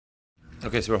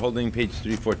Okay, so we're holding page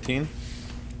 314.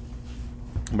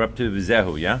 We're up to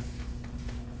V'zehu, yeah?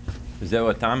 V'zehu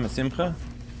atam Simcha?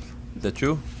 Is that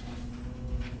true?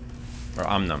 Or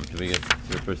amnam? Did we get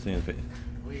the first thing in the page?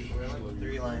 We're like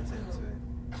 3 lines into it.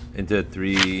 Into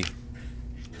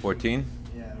 314?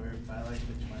 Yeah, we're by like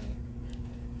the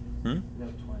 20. No,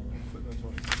 20.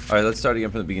 All right, let's start again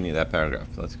from the beginning of that paragraph.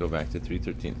 Let's go back to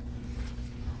 313.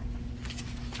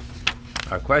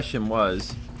 Our question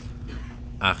was,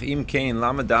 Achim kein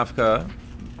lama davka,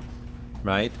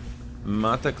 right?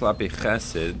 Mata klapi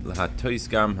chesed, lahatois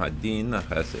gam hadin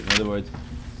chesed. In other words,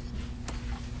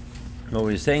 what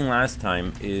we were saying last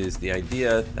time is the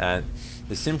idea that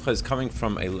the Simcha is coming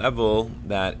from a level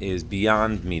that is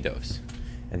beyond midos.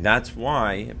 And that's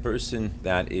why a person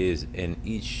that is an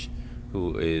ish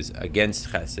who is against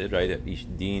chesed, right, a ish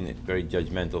din, a very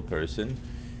judgmental person,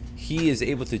 he is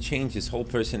able to change his whole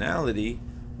personality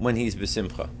when he's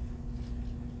b'simcha.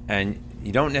 And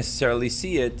you don't necessarily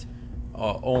see it,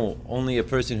 only a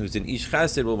person who's an ish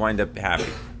chesed will wind up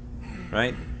happy,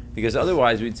 right? Because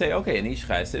otherwise we'd say, okay, an ish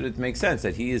chesed, it makes sense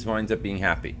that he winds up being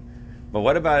happy. But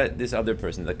what about this other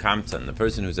person, the kamtzan, the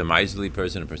person who's a miserly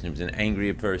person, a person who's an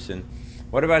angry person?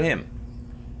 What about him?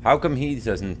 How come he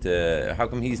doesn't? How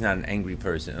come he's not an angry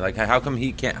person? Like, how come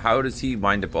he can't? How does he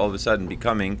wind up all of a sudden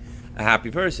becoming a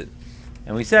happy person?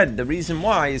 And we said the reason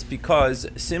why is because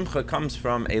simcha comes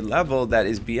from a level that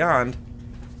is beyond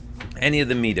any of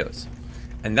the midos,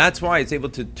 and that's why it's able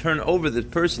to turn over the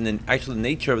person and actual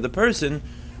nature of the person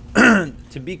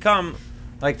to become,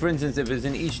 like, for instance, if it's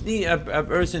an ish di, a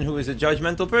person who is a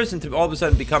judgmental person, to all of a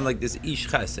sudden become like this ish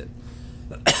chesed.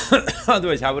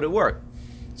 Otherwise, how would it work?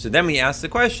 So then we ask the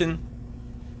question,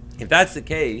 if that's the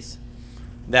case,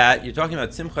 that you're talking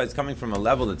about simcha is coming from a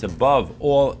level that's above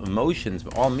all emotions,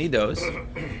 all midos,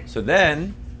 so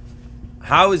then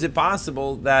how is it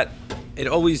possible that it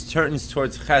always turns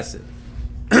towards chesed?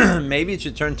 Maybe it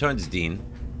should turn towards din,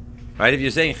 right? If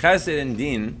you're saying chesed and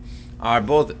din are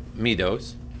both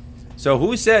midos, so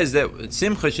who says that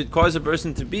simcha should cause a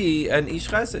person to be an ish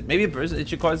chesed? Maybe it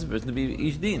should cause a person to be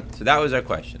ish din. So that was our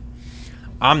question.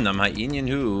 Amnam ha'inyan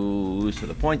hu. So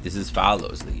the point is as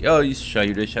follows: Yo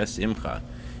yishayrish hasimcha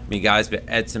migaz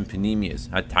be'etzem penimius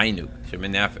hatainuk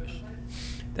shemenafesh.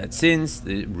 That since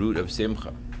the root of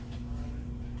simcha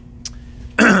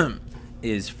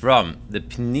is from the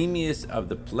penimius of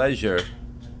the pleasure,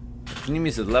 the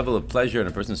penimius of the level of pleasure in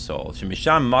a person's soul,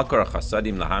 shemisham makor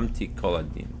chasadim lahamti kol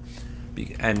adin,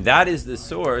 and that is the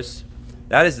source,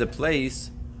 that is the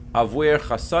place of where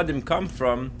chasadim come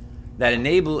from that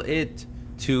enable it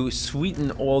to sweeten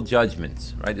all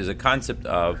judgments, right? There's a concept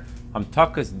of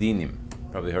amtakas dinim.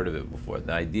 Probably heard of it before.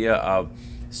 The idea of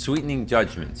sweetening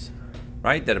judgments,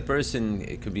 right? That a person,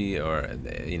 it could be, or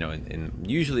and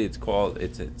usually it's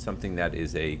something that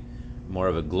is a more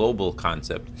of a global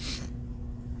concept.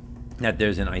 That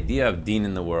there's an idea of din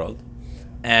in the world,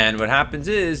 and what happens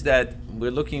is that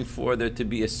we're looking for there to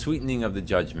be a sweetening of the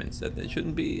judgments. That it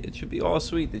should be all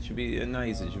sweet. It should be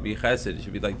nice. It should be chesed. It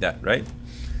should be like that, right?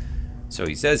 So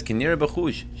he says, "Kinira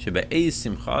b'chush shebe'ez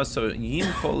simcha so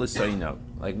yimchol l'soinav."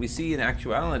 Like we see in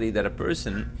actuality that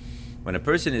when a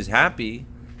person is happy,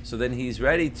 so then he's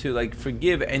ready to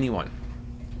forgive anyone.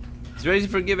 He's ready to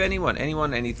forgive anyone,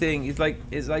 anything. He's like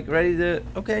ready to,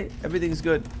 okay, everything's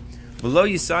good. V'lo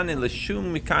yisanin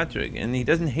l'shum mikatrig, and he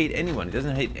doesn't hate anyone. He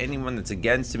doesn't hate anyone that's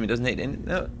against him. He doesn't hate any.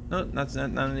 No, that's not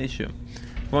an issue.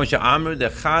 Moshe Amr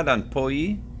dechad an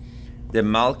poi de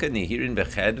malka nihirin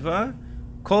bechedva.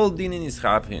 Kol dinin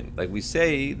ischaphin. Like we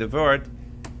say the word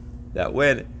that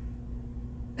when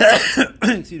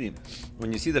excuse me,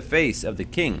 when you see the face of the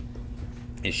king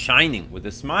is shining with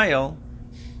a smile,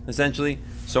 essentially,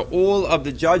 so all of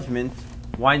the judgment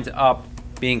winds up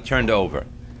being turned over.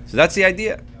 So that's the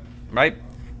idea, right?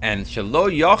 And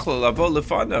shelo yachlo lavo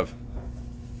lefanav.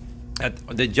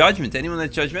 The judgment, anyone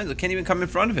that's judgmental can't even come in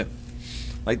front of him.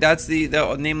 Like that's the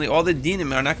namely all the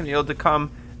dinim are not going to be able to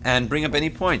come and bring up any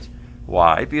point.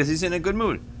 Why? Because he's in a good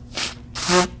mood.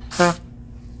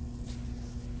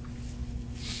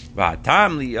 Why?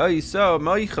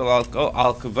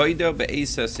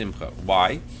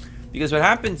 Because what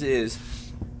happens is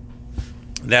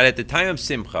that at the time of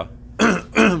simcha,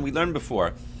 we learned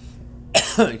before,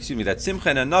 excuse me, that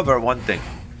simcha and anava are one thing.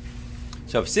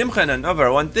 So if simcha and anava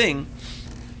are one thing,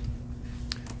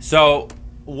 so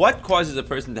what causes a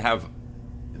person to have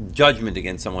judgment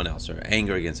against someone else or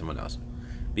anger against someone else?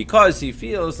 Because he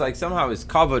feels like somehow his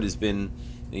kavod has been,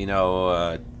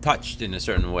 touched in a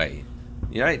certain way,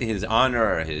 right? His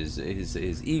honor, his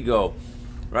ego,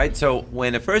 right? So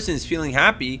when a person is feeling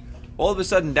happy, all of a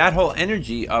sudden that whole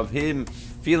energy of him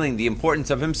feeling the importance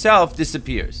of himself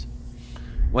disappears.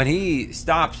 when he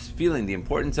stops feeling the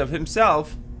importance of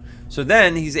himself, so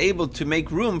then he's able to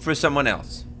make room for someone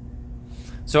else.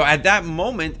 So at that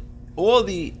moment, all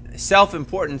the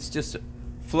self-importance just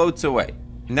floats away.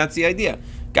 And that's the idea.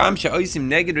 Even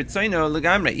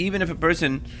if a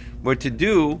person were to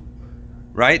do,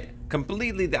 right,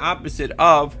 completely the opposite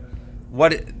of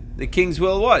what the king's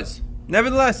will was,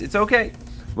 nevertheless, it's okay.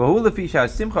 Right?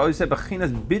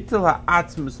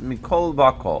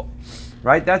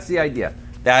 That's the idea.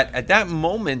 That at that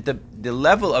moment, the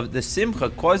level of the simcha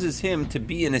causes him to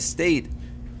be in a state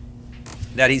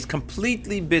that he's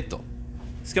completely bittul.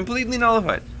 It's completely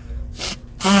nullified.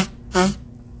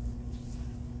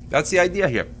 That's the idea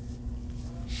here.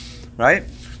 Right?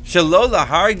 Shalola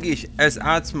hargish es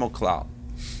atzmo klal.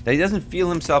 That he doesn't feel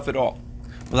himself at all.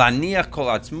 V'laniach kol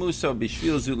atzmuso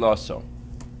b'shvil zulaso.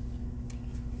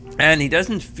 And he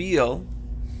doesn't feel,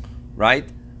 right?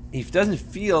 He doesn't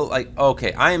feel like,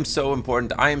 okay, I am so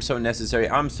important, I am so necessary,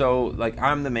 I'm so, like,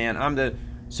 I'm the man,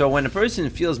 So when a person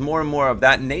feels more and more of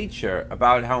that nature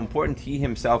about how important he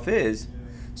himself is,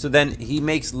 so then he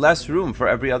makes less room for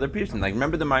every other person. Like,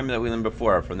 remember the mimer that we learned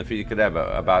before from the Frierdiker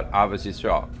Rebbe about Avos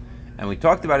Yisrael? And we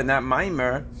talked about in that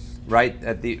mimer, right,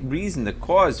 that the reason, the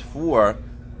cause for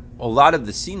a lot of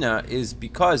the sina is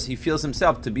because he feels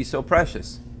himself to be so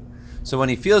precious. So when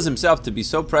he feels himself to be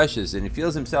so precious and he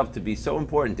feels himself to be so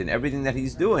important in everything that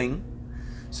he's doing,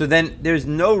 so then there's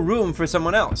no room for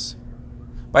someone else.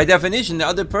 By definition, the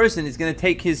other person is going to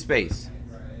take his space.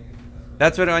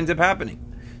 That's what ends up happening.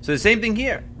 So the same thing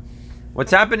here.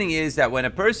 What's happening is that when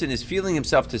a person is feeling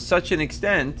himself to such an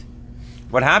extent,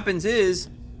 what happens is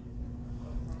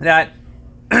that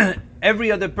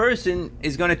every other person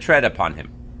is going to tread upon him.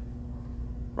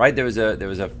 Right? There was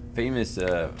a famous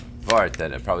vart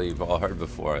that probably you've all heard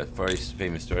before, a very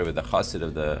famous story with the chassid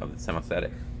of the Tzemach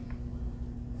Tzedek.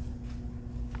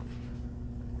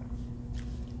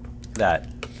 That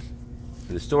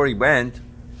the story went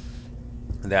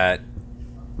that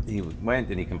he went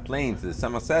and he complained to the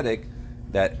Tzemach Tzedek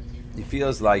that he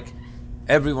feels like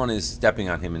everyone is stepping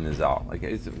on him in the zal. Like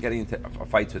he's getting into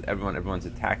fights with everyone. Everyone's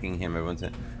attacking him. Everyone's,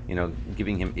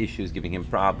 giving him issues, giving him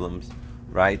problems,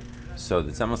 right? So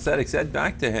the Tzemach Tzedek said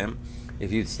back to him,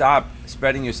 if you'd stop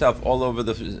spreading yourself all over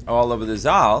the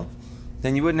zal,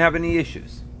 then you wouldn't have any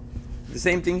issues. The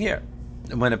same thing here.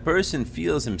 When a person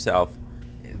feels himself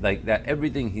like that,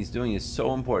 everything he's doing is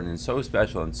so important and so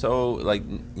special and so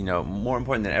more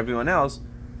important than everyone else,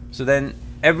 so then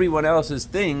everyone else's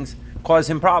things cause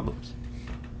him problems.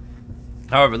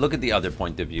 However, look at the other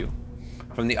point of view.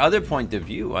 From the other point of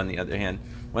view, on the other hand,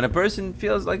 when a person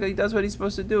feels like he does what he's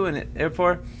supposed to do, and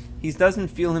therefore he doesn't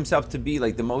feel himself to be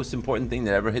like the most important thing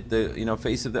that ever hit the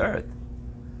face of the earth,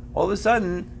 all of a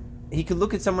sudden he could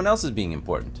look at someone else as being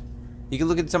important. He could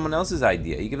look at someone else's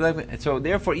idea. He could be like, so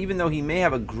therefore, even though he may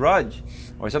have a grudge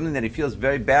or something that he feels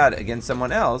very bad against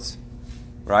someone else,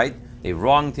 right? They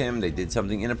wronged him. They did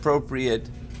something inappropriate,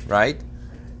 right?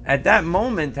 At that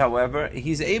moment, however,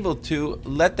 he's able to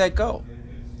let that go,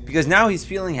 because now he's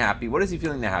feeling happy. What is he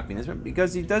feeling the happiness from?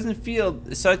 Because he doesn't feel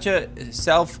such a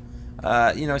self,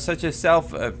 or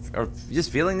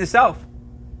just feeling the self.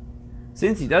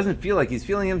 Since he doesn't feel like he's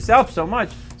feeling himself so much,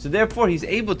 so therefore he's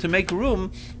able to make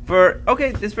room for,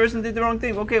 okay, this person did the wrong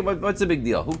thing. Okay, what's the big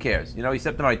deal? Who cares? He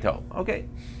stepped on my toe. Okay.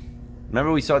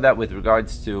 Remember we saw that with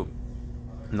regards to,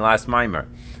 in the last mimer,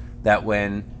 that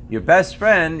when your best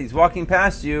friend, he's walking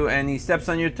past you and he steps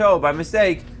on your toe by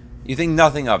mistake, you think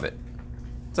nothing of it.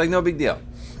 It's like no big deal.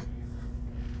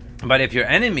 But if your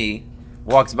enemy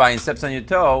walks by and steps on your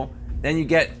toe, then you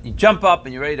jump up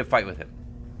and you're ready to fight with him.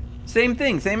 Same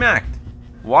thing, same act.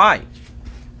 Why?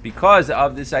 Because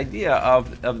of this idea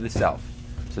of the self.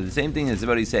 So the same thing is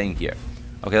what he's saying here.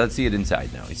 Okay, let's see it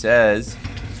inside now. He says,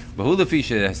 because the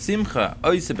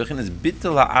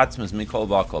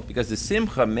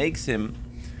simcha makes him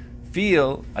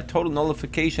feel a total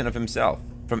nullification of himself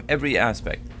from every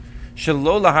aspect. He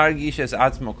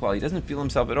doesn't feel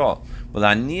himself at all.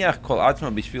 And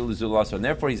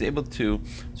therefore he's able to,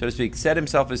 so to speak, set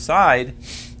himself aside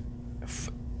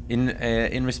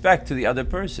in respect to the other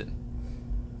person.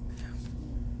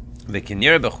 Like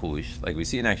we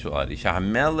see in actuality,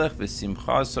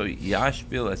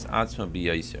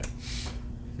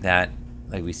 that,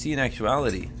 like we see in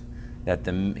actuality, that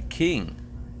the king,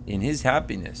 in his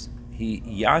happiness, he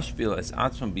yashpil es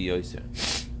atzma biyoser,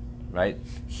 right?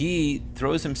 He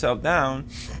throws himself down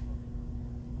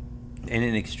in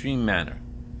an extreme manner.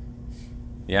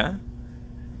 Yeah,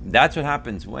 that's what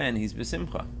happens when he's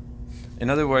besimcha. In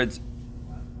other words,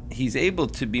 he's able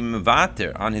to be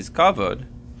mevater on his kavod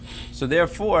So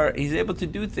therefore, he's able to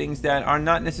do things that are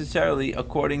not necessarily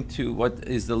according to what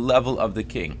is the level of the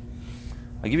king.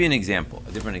 I'll give you an example,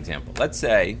 a different example. Let's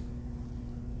say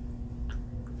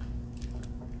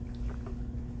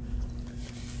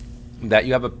that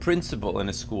you have a principal in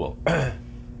a school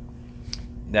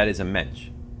that is a mensch,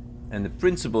 and the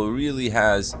principal really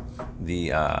has the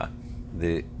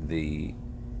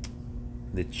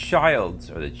child's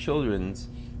or the children's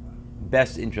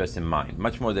best interest in mind,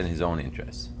 much more than his own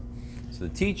interests. So the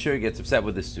teacher gets upset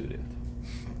with the student.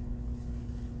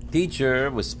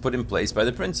 Teacher was put in place by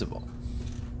the principal.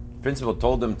 Principal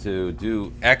told him to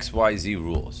do X, Y, Z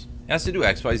rules. He has to do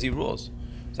X, Y, Z rules.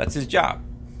 So that's his job.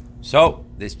 So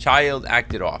this child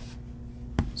acted off.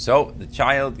 So the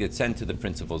child gets sent to the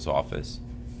principal's office,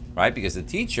 right? Because the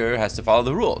teacher has to follow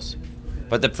the rules.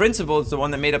 But the principal is the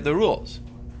one that made up the rules.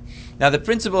 Now the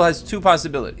principal has two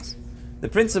possibilities. The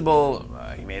principal,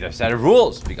 he made a set of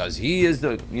rules because he is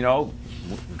the,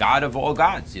 God of all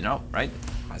gods, right?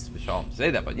 I shouldn't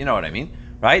say that, but you know what I mean,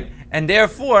 right? And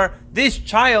therefore, this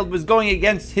child was going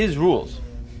against his rules.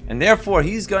 And therefore,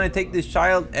 he's going to take this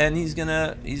child and he's going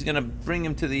to bring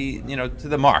him to the, to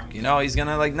the mark. He's going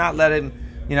to not let him,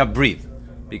 breathe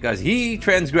because he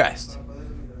transgressed.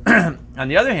 On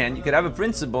the other hand, you could have a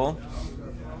principal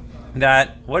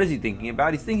that, what is he thinking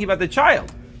about? He's thinking about the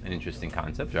child. An interesting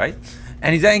concept, right?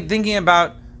 And he's thinking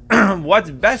about what's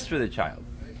best for the child.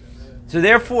 So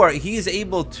therefore, he's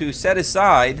able to set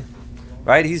aside,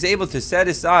 right? He's able to set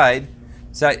aside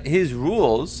his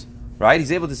rules, right?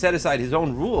 He's able to set aside his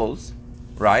own rules,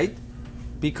 right?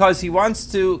 Because he wants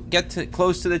to get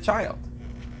close to the child.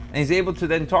 And he's able to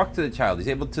then talk to the child. He's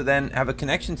able to then have a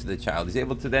connection to the child. He's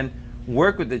able to then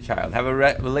work with the child, have a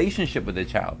relationship with the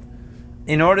child,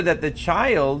 in order that the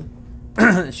child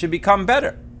should become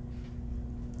better.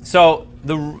 So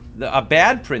a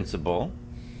bad principal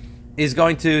is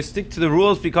going to stick to the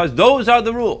rules because those are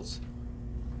the rules.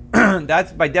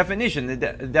 That's by definition the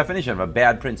definition of a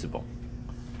bad principal.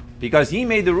 Because he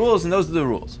made the rules and those are the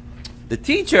rules. The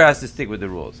teacher has to stick with the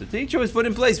rules. The teacher was put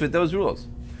in place with those rules.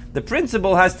 The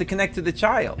principal has to connect to the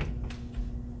child.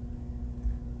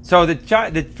 So the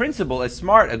principal, a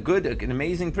smart, a good, an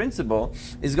amazing principal,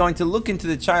 is going to look into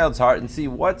the child's heart and see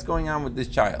what's going on with this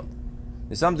child.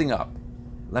 There's something up.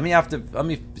 Let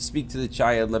me speak to the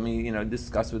child. Let me,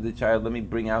 discuss with the child. Let me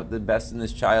bring out the best in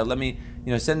this child. Let me,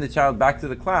 send the child back to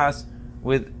the class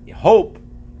with hope,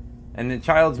 and the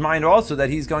child's mind also that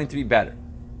he's going to be better.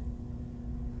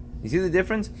 You see the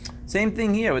difference? Same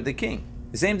thing here with the king.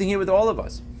 The same thing here with all of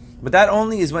us. But that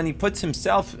only is when he puts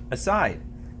himself aside.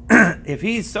 If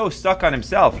he's so stuck on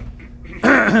himself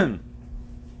that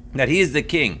he is the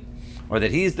king, or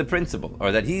that he's the principal,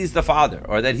 or that he's the father,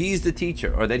 or that he's the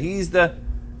teacher, or that he's the,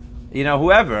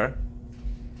 whoever,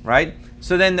 right?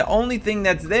 So then the only thing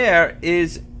that's there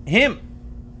is him.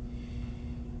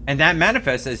 And that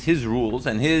manifests as his rules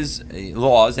and his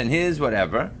laws and his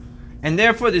whatever. And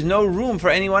therefore there's no room for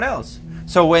anyone else.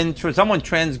 So when someone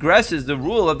transgresses the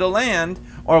rule of the land,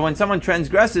 or when someone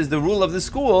transgresses the rule of the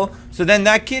school, so then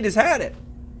that kid has had it.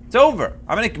 It's over.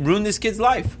 I'm going to ruin this kid's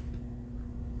life.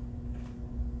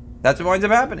 That's what winds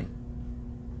up happening.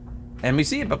 And we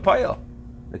see it, Bapayel.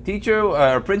 The teacher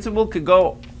or principal could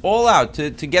go all out to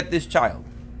get this child.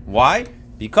 Why?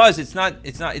 Because it's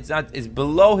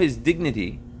below his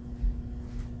dignity,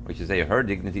 which is her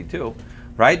dignity too,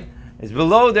 right? It's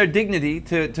below their dignity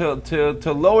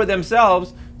to lower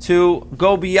themselves to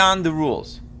go beyond the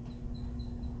rules,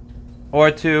 or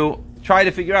to try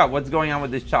to figure out what's going on with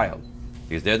this child,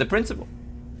 because they're the principal,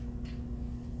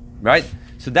 right?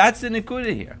 So that's the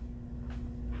nekuda here,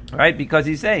 right? Because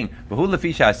he's saying, "V'hu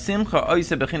lefisha simcha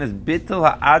oisa bechinas bittul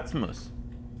ha'atzmus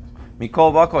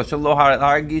mikol v'kol shelo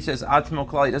hargish es atzmo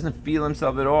klal." He doesn't feel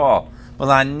himself at all.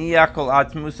 V'laniach kol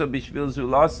atzmuso b'shvil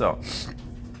zulaso.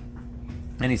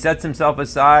 And he sets himself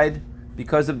aside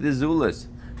because of the zulas.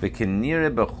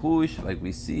 V'kenire b'chush, like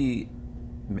we see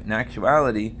in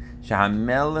actuality,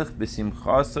 shahamelech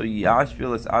b'simchaso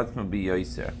yashvil es atzmo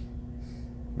b'yoser.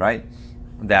 Right?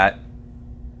 That,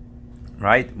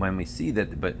 right? When we see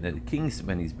that, but the king,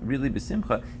 when he's really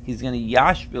b'simcha, he's going to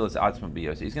yashvil es atzmo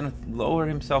b'yoser. He's going to lower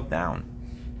himself down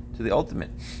to the ultimate.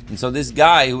 And so this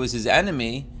guy who was his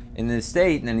enemy in the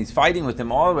state, and he's fighting with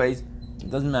him always, it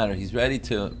doesn't matter. He's ready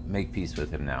to make peace with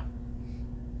him now.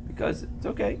 Because it's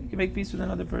okay. You can make peace with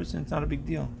another person. It's not a big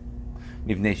deal.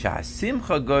 This is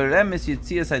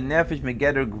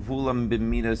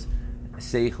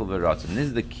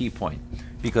the key point.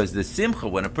 Because the simcha,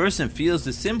 when a person feels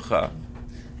the simcha,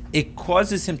 it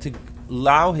causes him to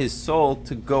allow his soul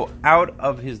to go out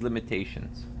of his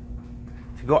limitations.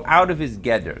 To go out of his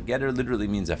geder. Geder literally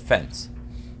means a fence.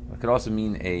 It could also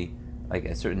mean a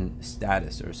certain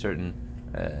status or a certain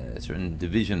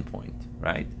division point,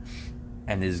 right?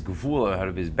 And his gvul, out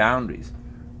of his boundaries,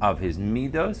 of his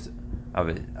midos, of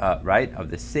it, right, of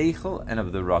the seichel and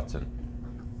of the ratzon.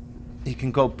 He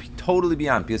can go totally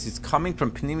beyond because he's coming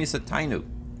from pnimis atainug.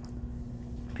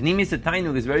 Pnimis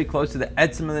atainug is very close to the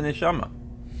etzem of the neshama.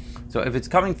 So if it's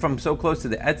coming from so close to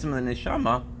the etzem of the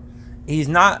neshama, he's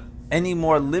not any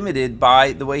more limited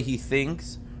by the way he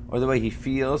thinks or the way he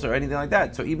feels or anything like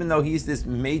that. So even though he's this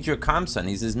major kamsan,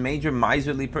 he's this major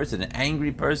miserly person, an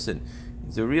angry person,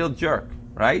 he's a real jerk,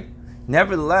 right?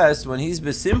 Nevertheless, when he's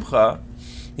besimcha,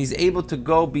 he's able to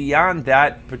go beyond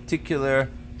that particular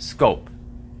scope.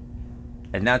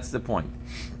 And that's the point.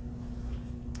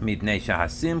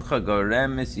 That's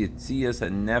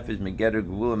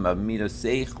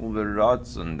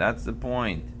the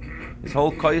point. His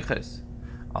whole koiches.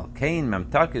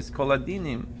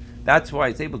 That's why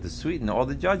it's able to sweeten all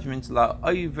the judgments. And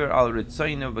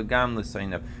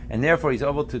therefore he's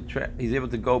able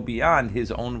to go beyond his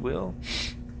own will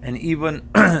and even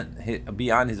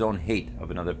beyond his own hate of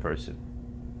another person.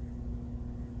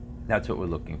 That's what we're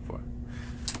looking for.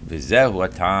 That's the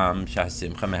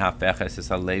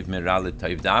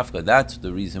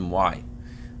reason why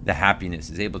the happiness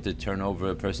is able to turn over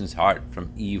a person's heart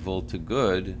from evil to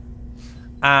good.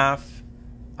 Even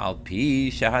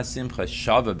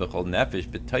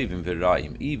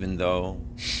though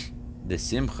the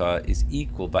simcha is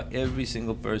equal by every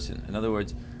single person. In other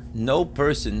words, no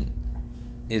person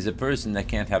is a person that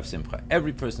can't have simcha.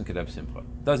 Every person could have simcha.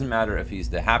 Doesn't matter if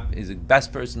he's the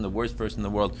best person, the worst person in the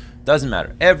world. Doesn't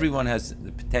matter. Everyone has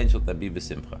the potential to be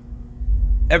b'simcha.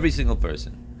 Every single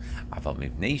person.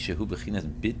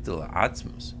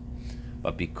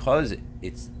 But because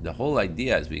it's the whole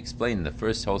idea, as we explained in the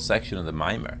first whole section of the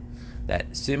Maimer,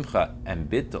 that simcha and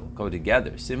bittul go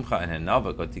together, simcha and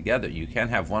hanava go together. You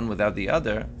can't have one without the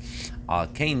other.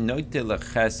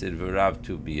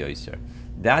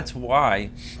 That's why,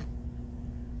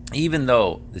 even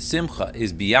though the simcha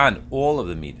is beyond all of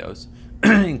the midos,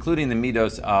 including the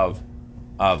midos of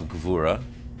gvura,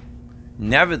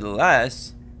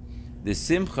 nevertheless, the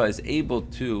simcha is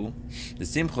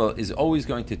always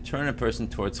going to turn a person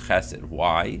towards chesed.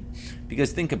 Why?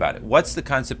 Because think about it. What's the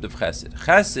concept of chesed?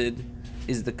 Chesed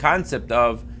is the concept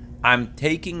of I'm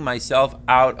taking myself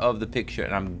out of the picture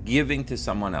and I'm giving to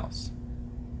someone else.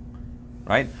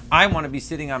 Right? I want to be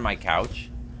sitting on my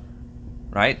couch,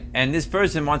 right? And this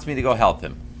person wants me to go help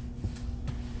him.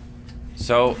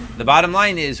 So the bottom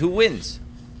line is, who wins?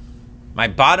 My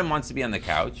bottom wants to be on the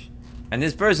couch, and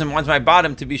this person wants my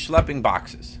bottom to be schlepping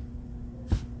boxes.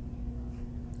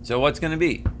 So what's going to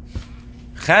be?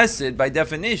 Chesed, by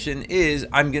definition, is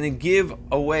I'm going to give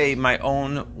away my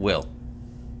own will.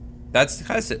 That's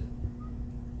chesed.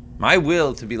 My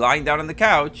will to be lying down on the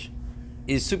couch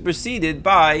is superseded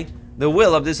by the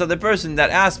will of this other person that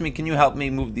asked me, can you help me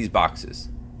move these boxes?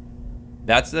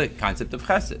 That's the concept of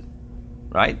chesed,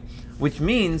 right? Which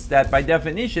means that by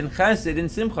definition, chesed and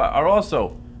simcha are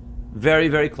also very,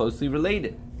 very closely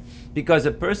related. Because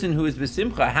a person who is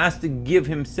b'simcha has to give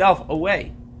himself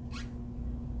away.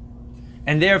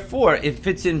 And therefore, it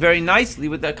fits in very nicely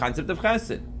with the concept of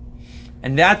chesed.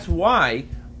 And that's why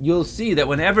you'll see that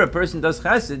whenever a person does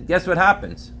chesed, guess what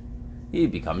happens? He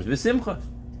becomes b'simcha.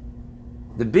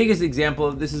 The biggest example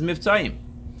of this is Mivtzayim,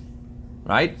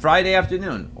 right? Friday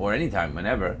afternoon, or anytime,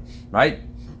 whenever, right?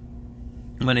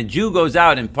 When a Jew goes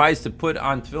out and tries to put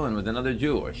on tefillin with another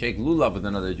Jew, or shake lulav with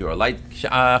another Jew, or light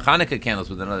Hanukkah candles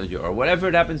with another Jew, or whatever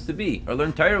it happens to be, or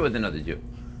learn Torah with another Jew,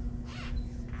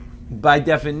 by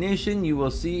definition, you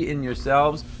will see in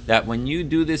yourselves that when you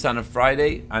do this on a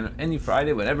Friday, on any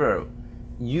Friday, whatever,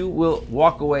 you will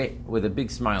walk away with a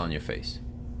big smile on your face.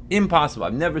 Impossible.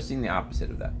 I've never seen the opposite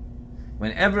of that.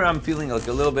 Whenever I'm feeling like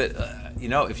a little bit,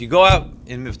 if you go out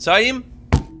in Mivtzayim,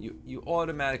 you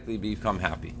automatically become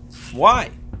happy.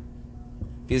 Why?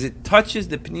 Because it touches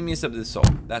the pnimius of the soul.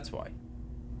 That's why.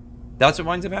 That's what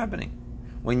winds up happening.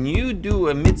 When you do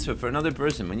a mitzvah for another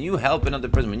person, when you help another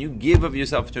person, when you give of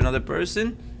yourself to another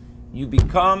person, you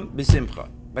become b'simcha.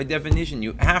 By definition,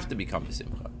 you have to become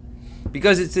b'simcha.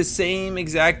 Because it's the same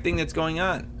exact thing that's going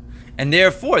on. And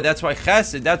therefore, that's why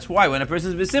chesed, that's why when a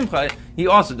person is b'simcha, he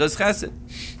also does chesed.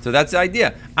 So that's the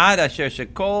idea. Ad asher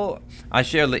shekol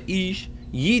asher leish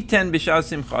yiten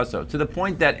b'shas simchaso. To the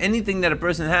point that anything that a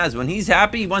person has, when he's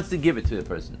happy, he wants to give it to the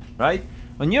person. Right?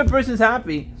 When your person's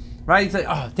happy, right, he's like,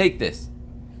 oh, take this.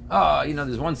 Oh,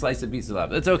 there's one slice of pizza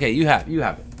left. It's okay, you have it.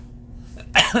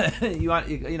 You want,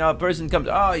 a person comes,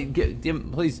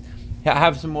 please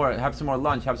have some more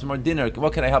lunch, have some more dinner.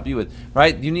 What can I help you with?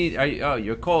 Right?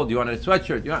 You're cold. You want a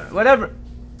sweatshirt? You want whatever.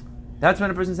 That's when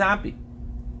a person's happy.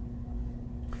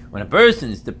 When a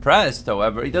person is depressed,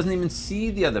 however, he doesn't even see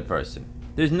the other person.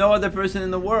 There's no other person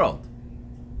in the world.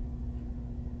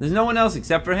 There's no one else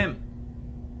except for him.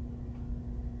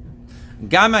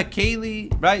 Gamma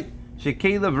Keli, right?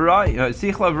 Sichla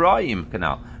Vrayim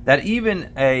canal. That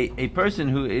even a person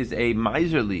who is a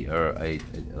miserly or a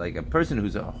person who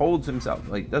holds himself,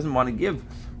 like doesn't want to give,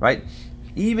 right?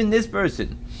 Even this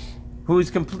person who is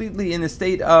completely in a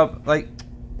state of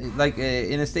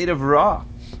in a state of raw,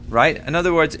 right? In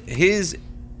other words, his,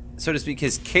 so to speak,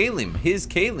 his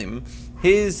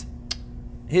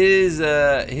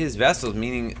vessels,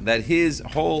 meaning that his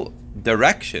whole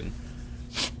direction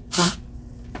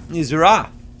is raw.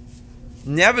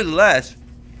 Nevertheless,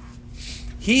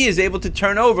 he is able to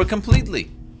turn over completely.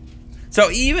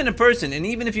 So even a person, and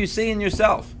even if you say in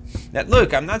yourself that,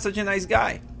 look, I'm not such a nice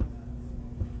guy,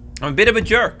 I'm a bit of a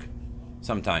jerk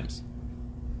sometimes,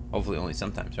 hopefully only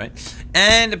sometimes, right?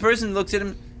 And the person looks at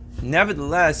him,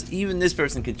 nevertheless, even this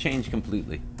person could change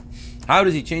completely. How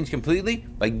does he change completely?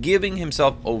 By giving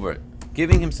himself over,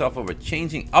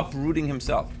 changing, uprooting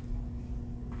himself.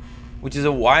 Which is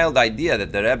a wild idea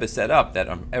that the Rebbe set up, that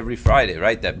on every Friday,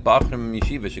 right? That Bachrim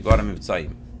Yeshiva should go out on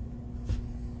Mitzayim.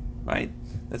 Right?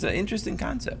 That's an interesting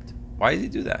concept. Why does he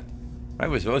do that? Right?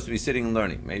 We're supposed to be sitting and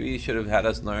learning. Maybe he should have had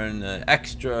us learn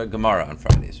extra Gemara on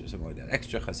Fridays or something like that.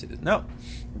 Extra Chassidus. No.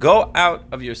 Go out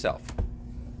of yourself.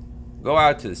 Go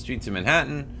out to the streets of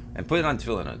Manhattan and put it on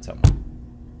tefillin on someone.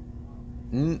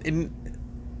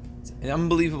 It's an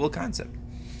unbelievable concept.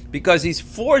 Because he's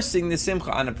forcing the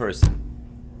Simcha on a person.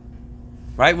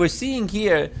 Right? We're seeing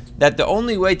here that the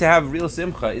only way to have real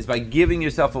Simcha is by giving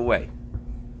yourself away.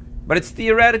 But it's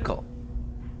theoretical.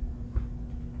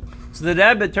 So the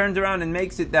Rebbe turns around and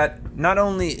makes it that not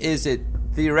only is it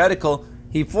theoretical,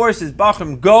 he forces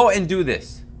Bachrim, go and do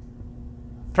this.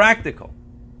 Practical.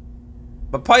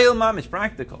 But Payil Mam is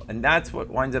practical. And that's what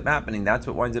winds up happening. That's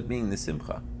what winds up being the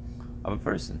Simcha of a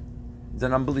person. It's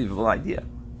an unbelievable idea.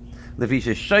 Because the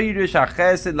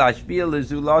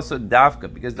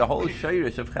whole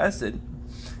shayrish of chesed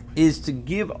is to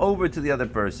give over to the other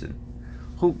person.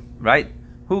 Who, right?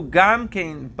 It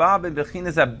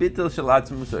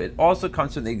also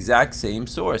comes from the exact same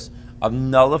source of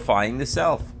nullifying the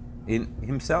self in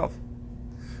himself.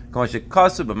 Like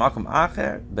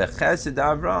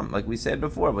we said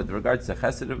before, with regards to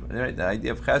chesed, right, the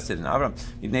idea of chesed in Avram.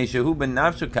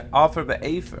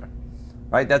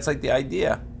 Right? That's like the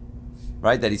idea.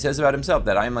 Right, that he says about himself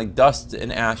that I am like dust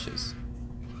and ashes.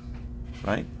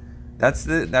 Right, that's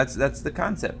the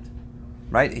concept.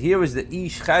 Right, here was the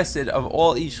ish chesed of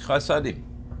all ish chasadim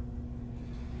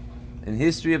in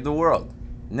history of the world.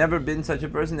 Never been such a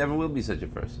person, never will be such a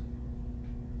person.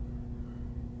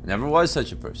 Never was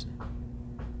such a person.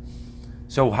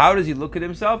 So how does he look at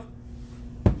himself?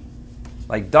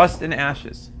 Like dust and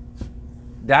ashes.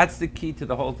 That's the key to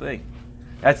the whole thing.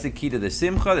 That's the key to the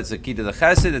simcha, that's the key to the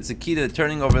chesed, that's the key to the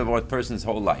turning over of a person's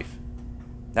whole life.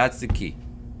 That's the key.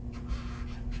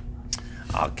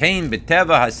 And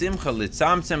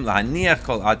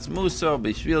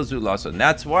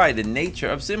that's why the nature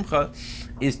of simcha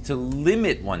is to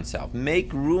limit oneself,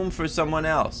 make room for someone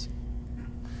else.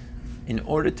 In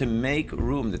order to make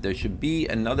room, that there should be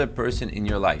another person in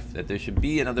your life, that there should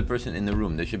be another person in the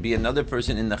room, there should be another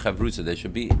person in the chavrusa, there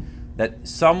should be that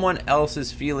someone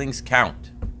else's feelings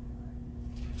count.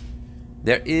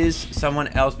 There is someone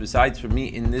else besides for me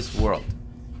in this world.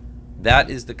 That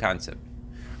is the concept.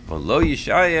 And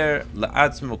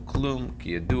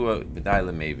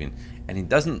he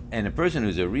doesn't. And a person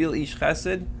who's a real ish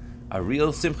chesed, a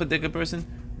real simcha dika person,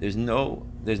 there's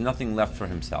nothing left for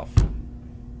himself.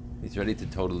 He's ready to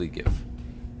totally give,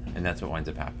 and that's what winds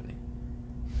up happening.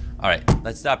 All right,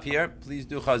 let's stop here. Please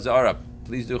do chazara.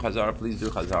 Please do chazara. Please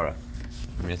do chazara.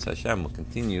 Hashem will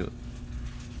continue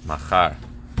machar.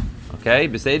 Okay,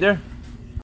 beseder.